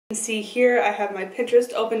You can see here I have my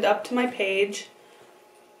Pinterest opened up to my page.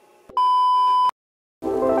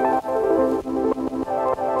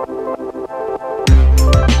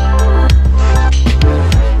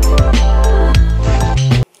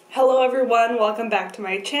 Hello everyone, welcome back to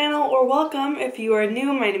my channel, or welcome if you are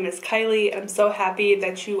new. My name is Kylie and I'm so happy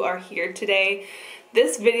that you are here today.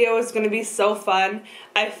 This video is going to be so fun.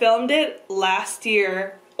 I filmed it last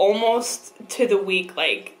year, almost to the week,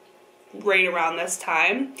 like right around this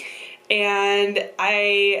time, and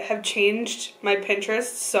I have changed my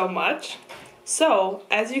Pinterest so much. So,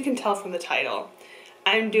 as you can tell from the title,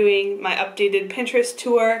 I'm doing my updated Pinterest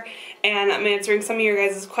tour, and I'm answering some of your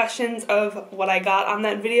guys' questions of what I got on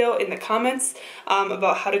that video in the comments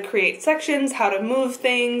about how to create sections, how to move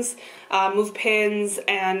things, move pins,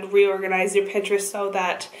 and reorganize your Pinterest so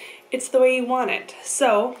that it's the way you want it.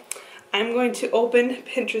 So, I'm going to open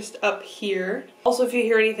Pinterest up here. Also, if you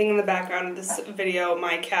hear anything in the background of this video,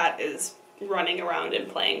 my cat is running around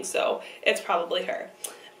and playing, so it's probably her.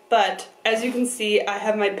 But as you can see, I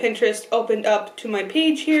have my Pinterest opened up to my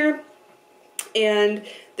page here, and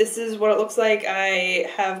this is what it looks like. I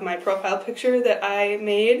have my profile picture that I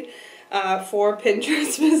made for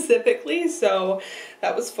Pinterest specifically, so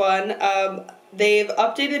that was fun. They've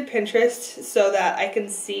updated Pinterest so that I can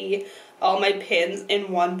see all my pins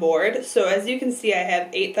in one board. So as you can see, I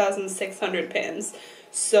have 8,600 pins.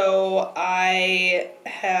 So I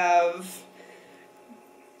have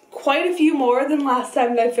quite a few more than last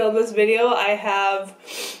time that I filmed this video.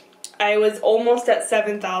 I was almost at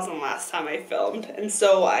 7,000 last time I filmed, and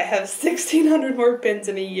so I have 1,600 more pins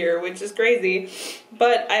in a year, which is crazy.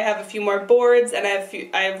 But I have a few more boards, and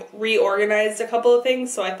I've reorganized a couple of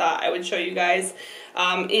things, so I thought I would show you guys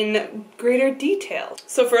in greater detail.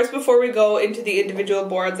 So first, before we go into the individual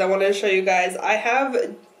boards, I wanted to show you guys,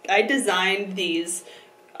 I designed these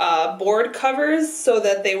board covers so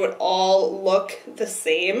that they would all look the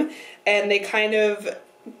same, and they kind of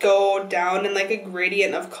go down in like a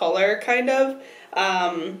gradient of color, kind of.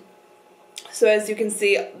 So as you can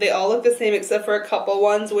see, they all look the same except for a couple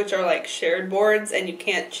ones which are like shared boards, and you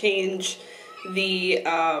can't change the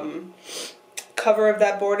cover of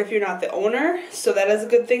that board if you're not the owner, so that is a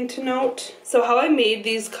good thing to note. So how I made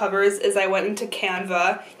these covers is I went into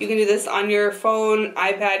Canva. You can do this on your phone,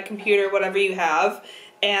 iPad, computer, whatever you have.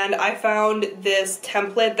 And I found this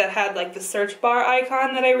template that had like the search bar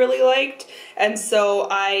icon that I really liked, and so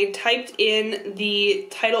I typed in the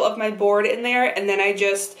title of my board in there, and then I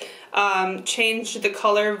just changed the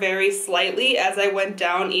color very slightly as I went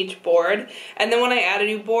down each board. And then when I add a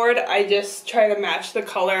new board, I just try to match the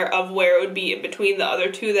color of where it would be in between the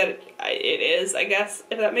other two that it is, I guess,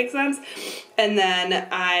 if that makes sense. And then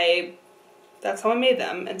that's how I made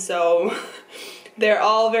them, and so they're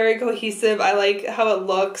all very cohesive. I like how it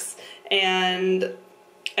looks, and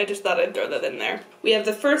I just thought I'd throw that in there. We have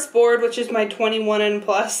the first board, which is my 21 and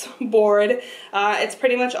plus board. It's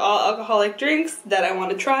pretty much all alcoholic drinks that I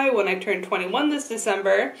want to try when I turn 21 this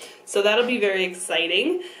December, so that'll be very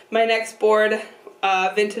exciting. My next board,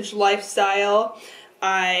 vintage lifestyle.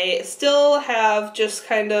 I still have just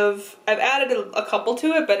kind of, I've added a couple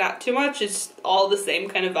to it, but not too much. It's all the same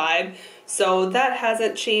kind of vibe. So that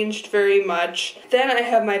hasn't changed very much. Then I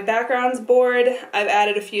have my backgrounds board. I've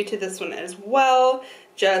added a few to this one as well.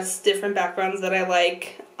 Just different backgrounds that I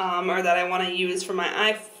like or that I want to use for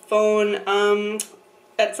my iPhone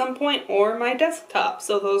at some point, or my desktop.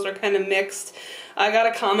 So those are kind of mixed. I got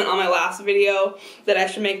a comment on my last video that I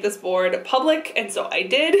should make this board public, and so I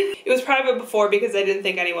did. It was private before because I didn't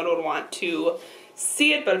think anyone would want to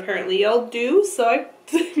see it, but apparently y'all do, so I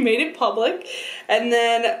made it public. And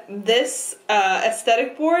then this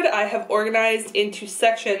aesthetic board I have organized into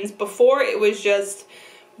sections. Before it was just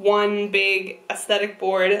one big aesthetic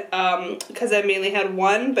board because I mainly had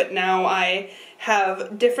one, but now I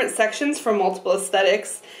have different sections for multiple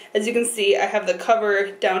aesthetics. As you can see, I have the cover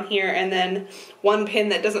down here and then one pin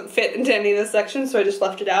that doesn't fit into any of the sections, so I just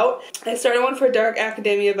left it out. I started one for dark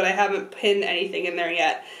academia, but I haven't pinned anything in there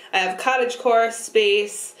yet. I have cottagecore,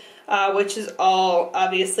 space, which is all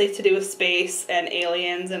obviously to do with space and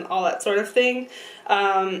aliens and all that sort of thing.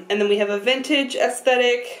 And then we have a vintage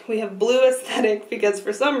aesthetic, we have blue aesthetic, because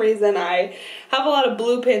for some reason I have a lot of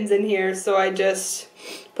blue pins in here, so I just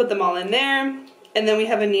put them all in there. And then we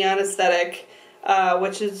have a neon aesthetic,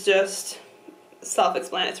 which is just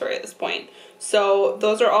self-explanatory at this point. So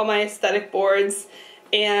those are all my aesthetic boards,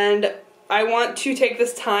 and I want to take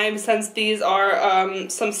this time, since these are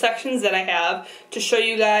some sections that I have, to show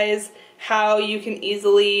you guys how you can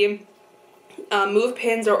easily move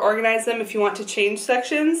pins or organize them if you want to change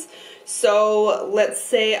sections. So let's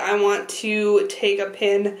say I want to take a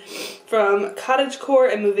pin from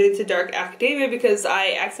cottagecore and move it into dark academia because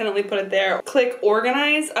I accidentally put it there. Click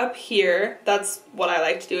organize up here. That's what I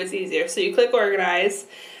like to do, it's easier. So you click organize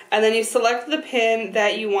and then you select the pin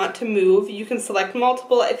that you want to move. You can select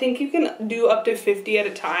multiple. I think you can do up to 50 at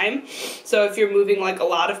a time. So if you're moving like a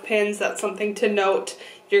lot of pins, that's something to note.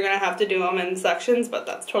 You're gonna have to do them in sections, but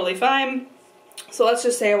that's totally fine. So let's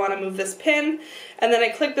just say I want to move this pin, and then I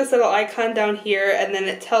click this little icon down here, and then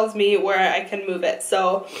it tells me where I can move it.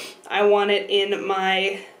 So I want it in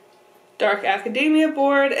my dark academia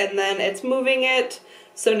board, and then it's moving it.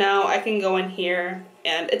 So now I can go in here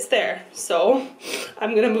and it's there. So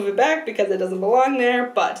I'm gonna move it back because it doesn't belong there,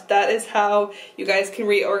 but that is how you guys can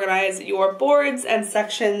reorganize your boards and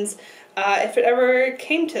sections if it ever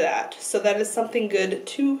came to that. So that is something good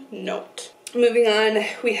to note. Moving on,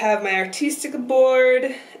 we have my artistic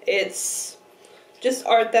board. It's just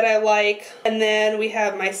art that I like. And then we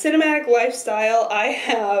have my cinematic lifestyle. I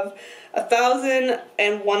have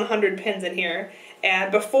 1,100 pins in here.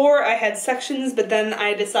 And before I had sections, but then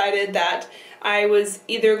I decided that I was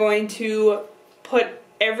either going to put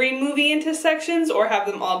every movie into sections or have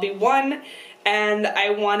them all be one. And I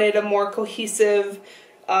wanted a more cohesive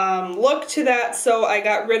look to that, so I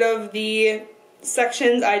got rid of the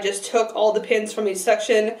sections. I just took all the pins from each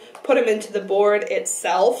section, put them into the board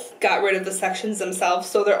itself, got rid of the sections themselves,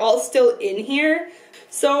 so they're all still in here.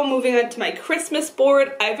 So moving on to my Christmas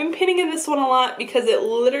board, I've been pinning in this one a lot because it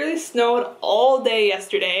literally snowed all day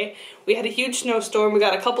yesterday. We had a huge snowstorm, we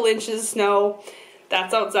got a couple inches of snow.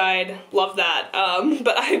 That's outside, love that.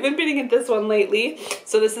 But I've been pinning at this one lately,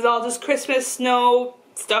 so this is all just Christmas snow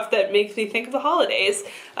stuff that makes me think of the holidays.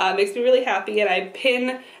 Makes me really happy, and I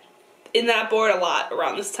pin in that board a lot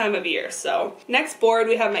around this time of year. So next board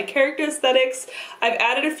we have my character aesthetics. I've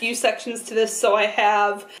added a few sections to this, so I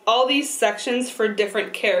have all these sections for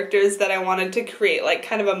different characters that I wanted to create like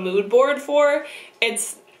kind of a mood board for.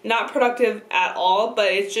 It's not productive at all,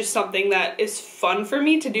 but it's just something that is fun for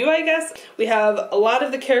me to do, I guess. We have a lot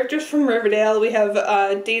of the characters from Riverdale. We have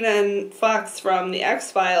Dana and Fox from the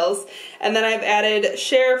X-Files, and then I've added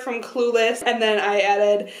Cher from Clueless, and then I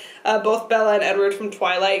added both Bella and Edward from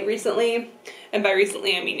Twilight recently. And by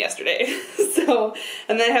recently, I mean yesterday. So,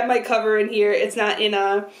 and then I have my cover in here. It's not in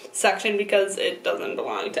a section because it doesn't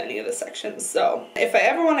belong to any of the sections. So, if I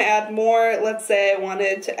ever want to add more, let's say I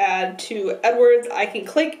wanted to add to Edward's, I can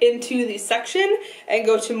click into the section and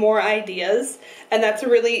go to more ideas. And that's a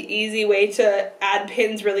really easy way to add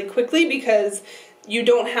pins really quickly because you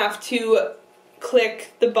don't have to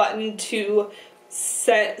click the button to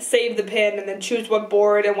save the pin and then choose what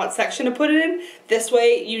board and what section to put it in. This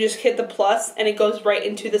way you just hit the plus and it goes right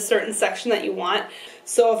into the certain section that you want.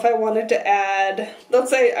 So if I wanted to add, let's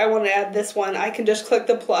say I want to add this one, I can just click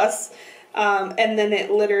the plus and then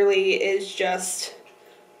it literally is just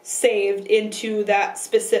saved into that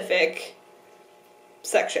specific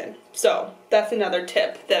section. So that's another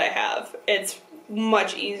tip that I have. It's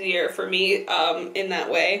much easier for me in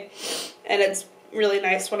that way, and it's really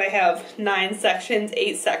nice when I have 9 sections,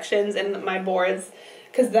 8 sections in my boards,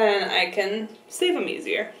 because then I can save them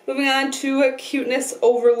easier. Moving on to a cuteness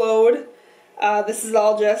overload. This is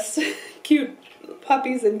all just cute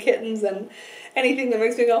puppies and kittens and anything that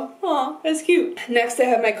makes me go, aw, that's cute. Next I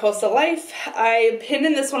have my Coastal Life. I pin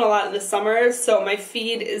in this one a lot in the summer, so my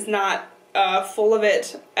feed is not full of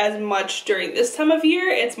it as much during this time of year.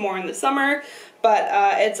 It's more in the summer, but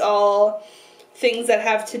it's all things that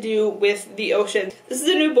have to do with the ocean. This is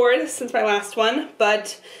a new board since my last one,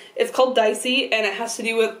 but it's called Dicey, and it has to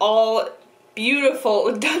do with all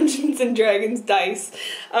beautiful Dungeons and Dragons dice.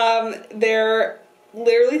 They're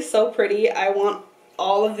literally so pretty. I want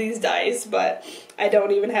all of these dice, but I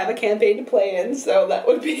don't even have a campaign to play in, so that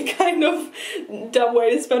would be kind of a dumb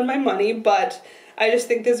way to spend my money, but I just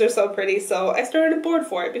think these are so pretty, so I started a board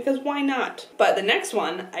for it because why not? But the next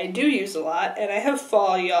one I do use a lot, and I have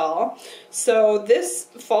fall, y'all. So this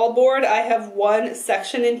fall board, I have one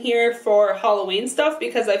section in here for Halloween stuff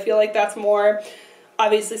because I feel like that's more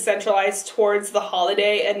obviously centralized towards the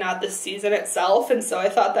holiday and not the season itself, and so I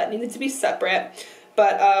thought that needed to be separate.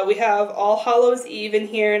 But we have All Hallows Eve in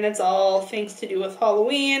here, and it's all things to do with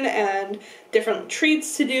Halloween and different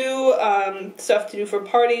treats to do, stuff to do for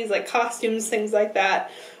parties, like costumes, things like that.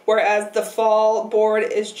 Whereas the fall board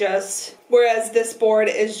is just, this board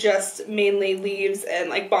is just mainly leaves and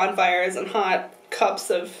like bonfires and hot cups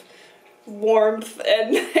of warmth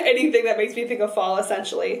and anything that makes me think of fall,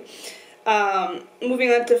 essentially. Moving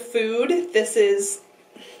on to food, this is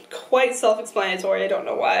quite self-explanatory. I don't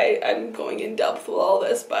know why I'm going in depth with all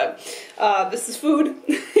this, but this is food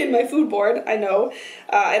in my food board, I know.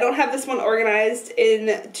 I don't have this one organized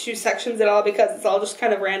into sections at all because it's all just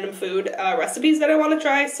kind of random food recipes that I want to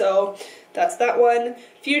try, so that's that one.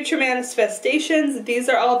 Future manifestations. These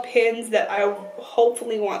are all pins that I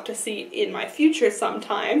hopefully want to see in my future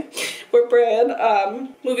sometime. We're brand.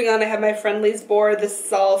 Moving on, I have my friendlies board. This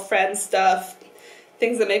is all friend stuff.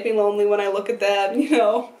 Things that make me lonely when I look at them, you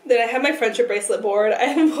know. Then I have my friendship bracelet board. I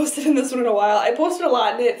haven't posted in this one in a while. I posted a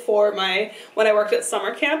lot in it for when I worked at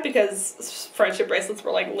summer camp because friendship bracelets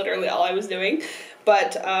were like literally all I was doing.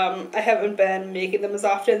 But I haven't been making them as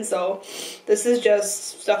often, so this is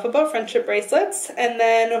just stuff about friendship bracelets. And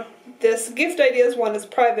then this gift ideas one is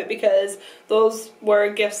private because those were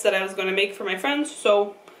gifts that I was going to make for my friends,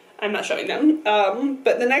 so I'm not showing them.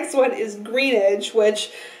 But the next one is greenage,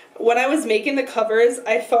 which when I was making the covers,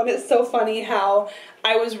 I found it so funny how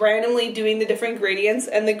I was randomly doing the different ingredients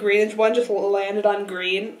and the greenage one just landed on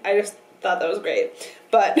green. I just thought that was great.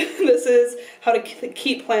 But this is how to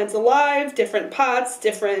keep plants alive, different pots,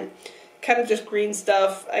 different kind of just green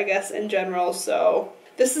stuff, I guess, in general. So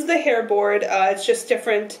this is the hair board. It's just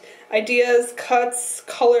different ideas, cuts,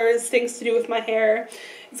 colors, things to do with my hair.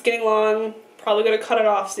 It's getting long. Probably gonna cut it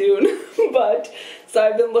off soon, but so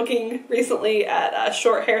I've been looking recently at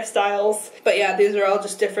short hairstyles. But yeah, these are all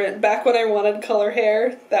just different. Back when I wanted color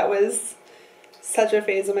hair, that was such a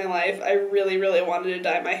phase of my life. I really, really wanted to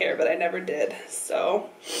dye my hair, but I never did.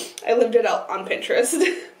 So I lived it out on Pinterest.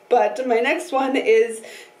 But my next one is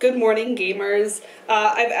Good Morning Gamers.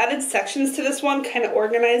 I've added sections to this one, kind of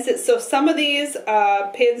organized it. So some of these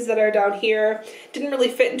pins that are down here didn't really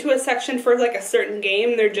fit into a section for like a certain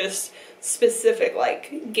game. They're just specific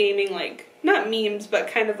like gaming, like not memes, but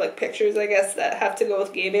kind of like pictures, I guess, that have to go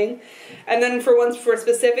with gaming. And then for ones for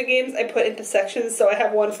specific games, I put into sections. So I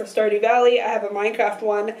have one for Stardew Valley, I have a Minecraft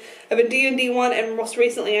one, I have a D&D one, and most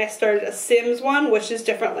recently I started a Sims one, which is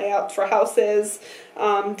different layouts for houses,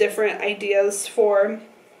 different ideas for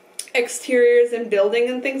exteriors and building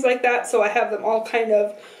and things like that. So I have them all kind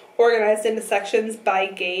of organized into sections by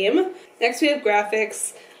game. Next we have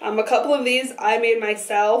graphics. A couple of these I made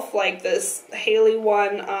myself, like this Haley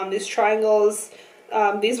one, these triangles,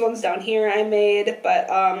 these ones down here I made, but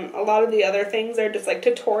a lot of the other things are just like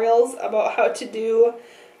tutorials about how to do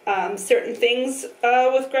certain things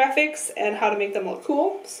with graphics and how to make them look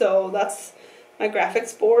cool. So that's my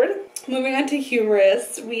graphics board. Moving on to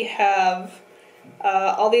humorous, we have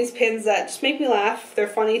all these pins that just make me laugh. They're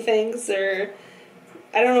funny things. They're,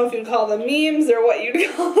 I don't know if you'd call them memes or what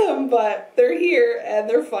you'd call them, but they're here and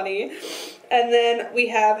they're funny. And then we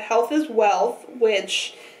have Health is Wealth,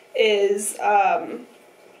 which is, I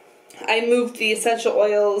moved the essential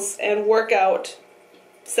oils and workout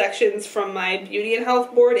sections from my beauty and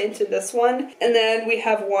health board into this one. And then we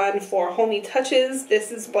have one for Homey Touches.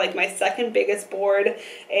 This is like my second biggest board,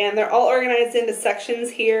 and they're all organized into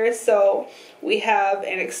sections here. So we have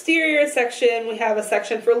an exterior section, we have a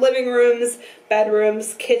section for living rooms,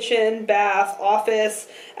 bedrooms, kitchen, bath, office,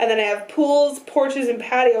 and then I have pools, porches, and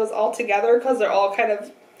patios all together because they're all kind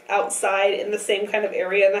of outside in the same kind of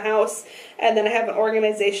area in the house. And then I have an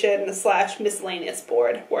organization slash miscellaneous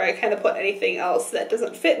board where I kind of put anything else that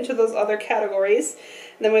doesn't fit into those other categories.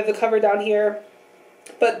 And then we have the cover down here.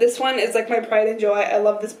 But this one is like my pride and joy. I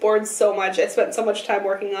love this board so much. I spent so much time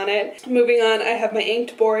working on it. Moving on, I have my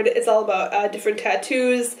inked board. It's all about different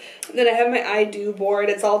tattoos. Then I have my I do board.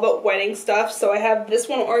 It's all about wedding stuff. So I have this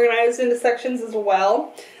one organized into sections as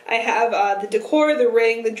well. I have the decor, the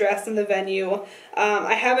ring, the dress, and the venue.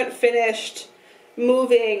 I haven't finished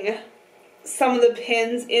moving some of the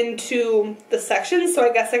pins into the sections, so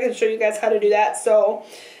I guess I can show you guys how to do that. So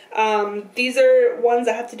these are ones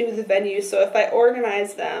that have to do with the venue, so if I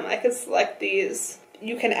organize them, I can select these.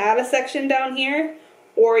 You can add a section down here,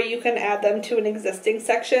 or you can add them to an existing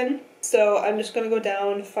section. So I'm just going to go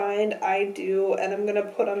down, find I do, and I'm going to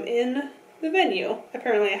put them in the venue.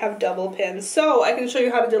 Apparently I have double pins, so I can show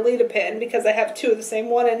you how to delete a pin because I have two of the same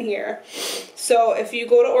one in here. So if you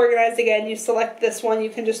go to organize again, you select this one, you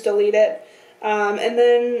can just delete it, and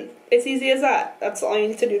then it's easy as that. That's all you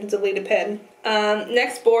need to do to delete a pin.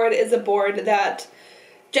 Next board is a board that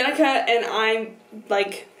Jenica and I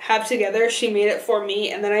have together. She made it for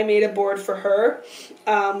me, and then I made a board for her,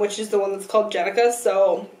 which is the one that's called Jenica,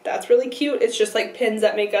 so that's really cute. It's just like pins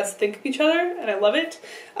that make us think of each other, and I love it.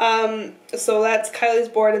 So that's Kylie's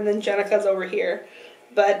board, and then Jenica's over here.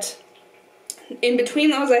 But in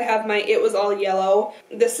between those I have my It Was All Yellow.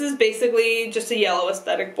 This is basically just a yellow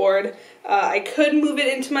aesthetic board. I could move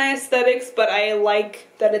it into my aesthetics, but I like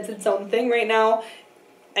that it's its own thing right now.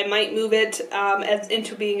 I might move it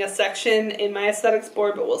into being a section in my aesthetics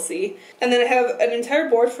board, but we'll see. And then I have an entire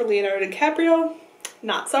board for Leonardo DiCaprio.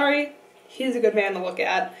 Not sorry. He's a good man to look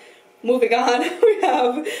at. Moving on, we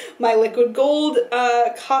have my liquid gold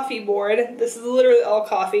coffee board. This is literally all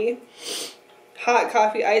coffee. Hot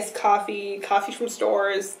coffee, iced coffee, coffee from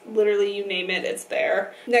stores, literally you name it, it's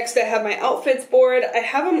there. Next I have my outfits board. I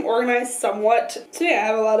have them organized somewhat. So yeah, I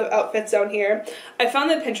have a lot of outfits down here. I found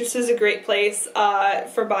that Pinterest is a great place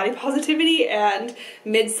for body positivity and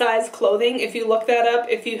mid-size clothing. If you look that up,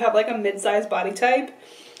 if you have like a mid-size body type,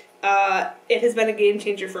 it has been a game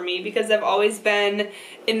changer for me because I've always been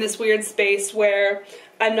in this weird space where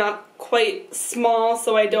I'm not quite small,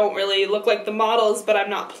 so I don't really look like the models, but I'm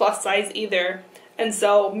not plus size either. And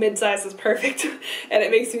so mid-size is perfect and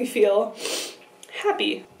it makes me feel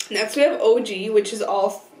happy. Next we have OG, which is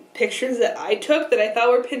all pictures that I took that I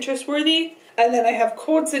thought were Pinterest worthy. And then I have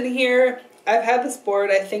quotes in here. I've had this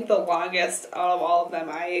board, I think, the longest out of all of them.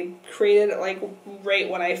 I created it like right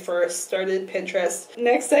when I first started Pinterest.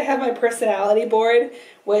 Next I have my personality board,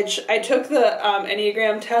 which I took the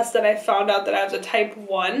Enneagram test and I found out that I was a type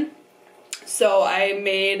 1. So I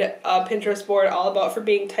made a Pinterest board all about for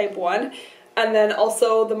being type 1. And then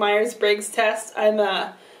also the Myers-Briggs test, I'm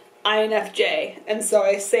a INFJ. And so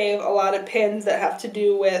I save a lot of pins that have to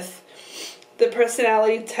do with the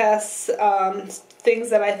personality tests, things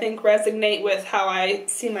that I think resonate with how I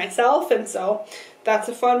see myself, and so that's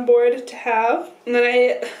a fun board to have. And then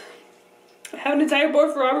I have an entire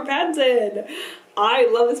board for Robert Pattinson. I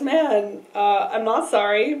love this man. I'm not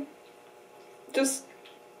sorry. Just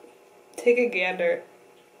take a gander.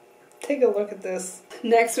 Take a look at this.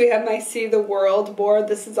 Next we have my See the World board.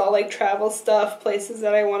 This is all like travel stuff, places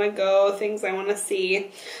that I want to go, things I want to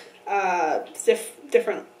see,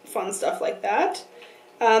 different fun stuff like that.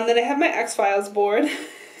 Then I have my X-Files board.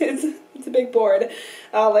 It's a big board.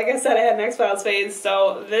 Like I said, I had an X-Files phase,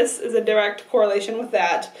 so this is a direct correlation with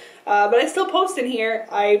that. But I still post in here.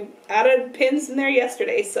 I added pins in there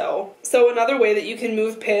yesterday, so another way that you can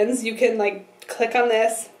move pins, you can like click on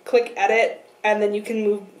this, click edit, and then you can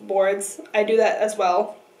move boards. I do that as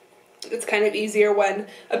well. It's kind of easier when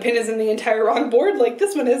a pin is in the entire wrong board, like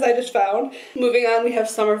this one is, I just found. Moving on, we have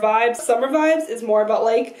Summer Vibes. Summer Vibes is more about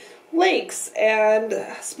like lakes and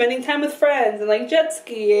spending time with friends and like jet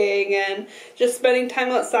skiing and just spending time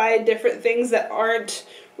outside, different things that aren't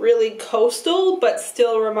really coastal but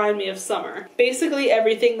still remind me of summer. Basically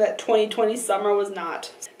everything that 2020 summer was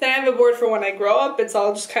not. Then I have a board for when I grow up. It's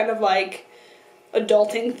all just kind of like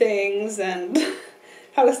adulting things and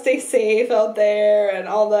how to stay safe out there and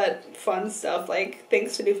all that fun stuff, like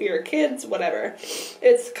things to do for your kids, whatever.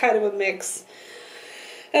 It's kind of a mix.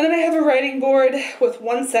 And then I have a writing board with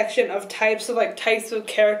one section of types of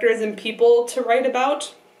characters and people to write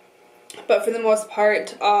about. But for the most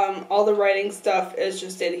part, all the writing stuff is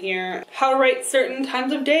just in here. How to write certain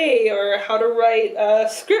times of day, or how to write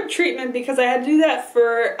script treatment, because I had to do that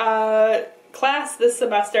for class this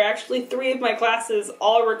semester. Actually, 3 of my classes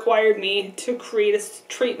all required me to create a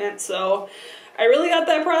treatment, so I really got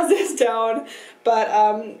that process down. But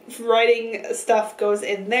writing stuff goes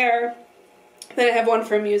in there. Then I have one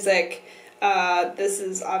for music. This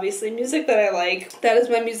is obviously music that I like. That is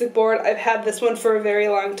my music board. I've had this one for a very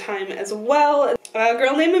long time as well. A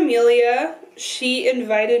girl named Amelia, she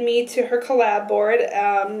invited me to her collab board.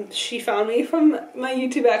 She found me from my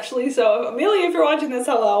YouTube actually, so Amelia, if you're watching this,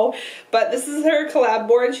 hello. But this is her collab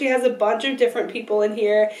board. She has a bunch of different people in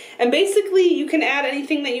here, and basically you can add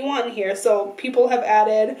anything that you want in here. So people have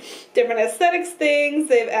added different aesthetics things,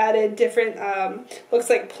 they've added different, looks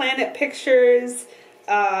like planet pictures,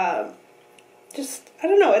 just, I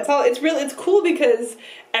don't know, it's cool because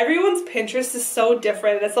everyone's Pinterest is so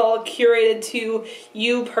different. It's all curated to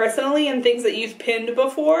you personally and things that you've pinned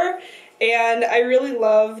before. And I really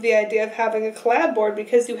love the idea of having a collab board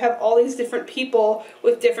because you have all these different people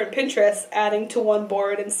with different Pinterests adding to one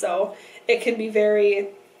board, and so it can be very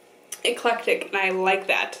eclectic, and I like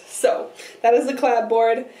that. So that is the collab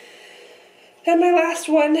board. And my last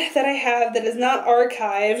one that I have that is not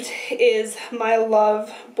archived is my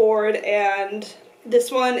love board, and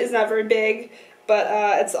this one is not very big, but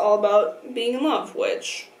it's all about being in love,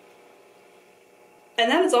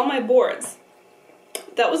 and that is all my boards.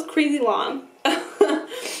 That was crazy long,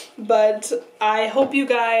 but I hope you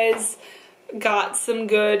guys got some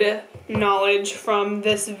good knowledge from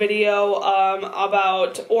this video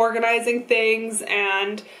about organizing things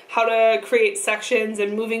and how to create sections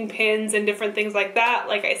and moving pins and different things like that.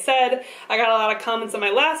 Like I said, I got a lot of comments on my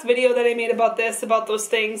last video that I made about those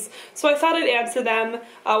things, so I thought I'd answer them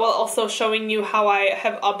while also showing you how I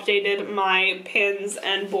have updated my pins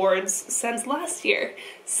and boards since last year.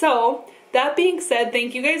 So that being said,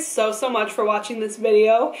 thank you guys so much for watching this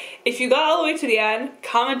video. If you got all the way to the end,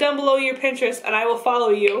 comment down below your Pinterest and I will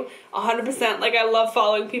follow you 100%. Like, I love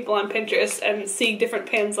following people on Pinterest and seeing different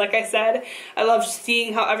pins. Like I said, I love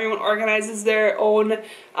seeing how everyone organizes their own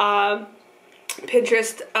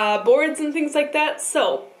Pinterest boards and things like that.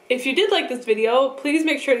 So if you did like this video, please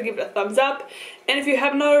make sure to give it a thumbs up. And if you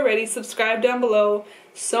haven't already, subscribe down below.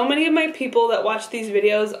 So many of my people that watch these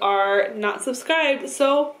videos are not subscribed,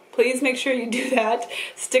 so please make sure you do that.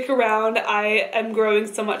 Stick around. I am growing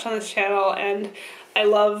so much on this channel and I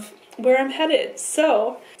love where I'm headed.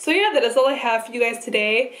 So yeah, that is all I have for you guys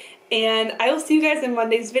today, and I will see you guys in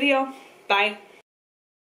Monday's video. Bye.